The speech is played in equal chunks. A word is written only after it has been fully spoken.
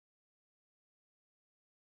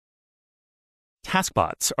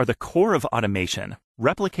Taskbots are the core of automation,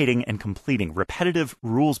 replicating and completing repetitive,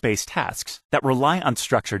 rules-based tasks that rely on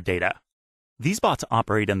structured data. These bots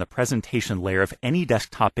operate in the presentation layer of any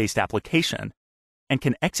desktop-based application and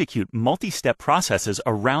can execute multi-step processes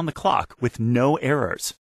around the clock with no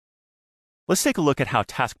errors. Let's take a look at how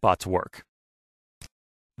Taskbots work.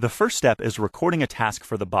 The first step is recording a task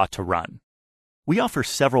for the bot to run. We offer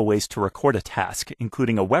several ways to record a task,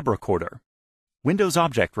 including a web recorder, Windows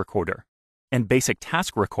Object Recorder, and Basic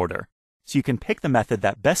Task Recorder, so you can pick the method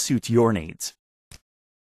that best suits your needs.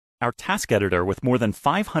 Our task editor with more than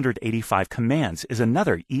 585 commands is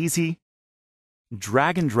another easy,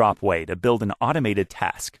 drag-and-drop way to build an automated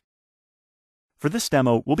task. For this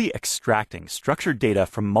demo, we'll be extracting structured data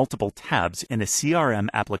from multiple tabs in a CRM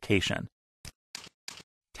application.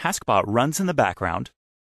 Taskbot runs in the background,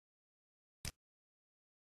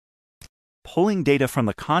 pulling data from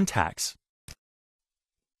the contacts,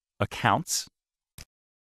 accounts,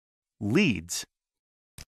 leads,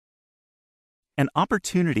 and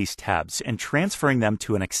opportunities tabs and transferring them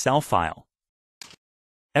to an Excel file.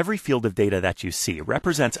 Every field of data that you see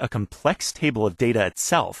represents a complex table of data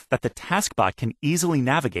itself that the Taskbot can easily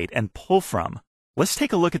navigate and pull from. Let's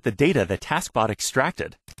take a look at the data the Taskbot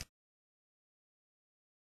extracted.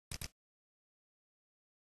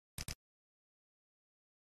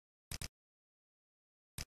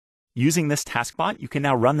 Using this Taskbot, you can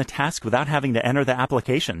now run the task without having to enter the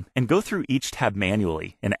application and go through each tab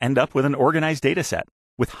manually and end up with an organized dataset.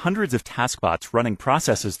 With hundreds of Taskbots running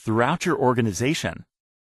processes throughout your organization,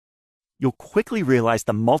 you'll quickly realize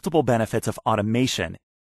the multiple benefits of automation,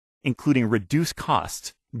 including reduced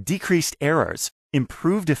costs, decreased errors,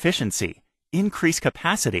 improved efficiency, increased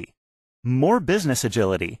capacity, more business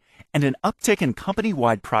agility, and an uptick in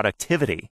company-wide productivity.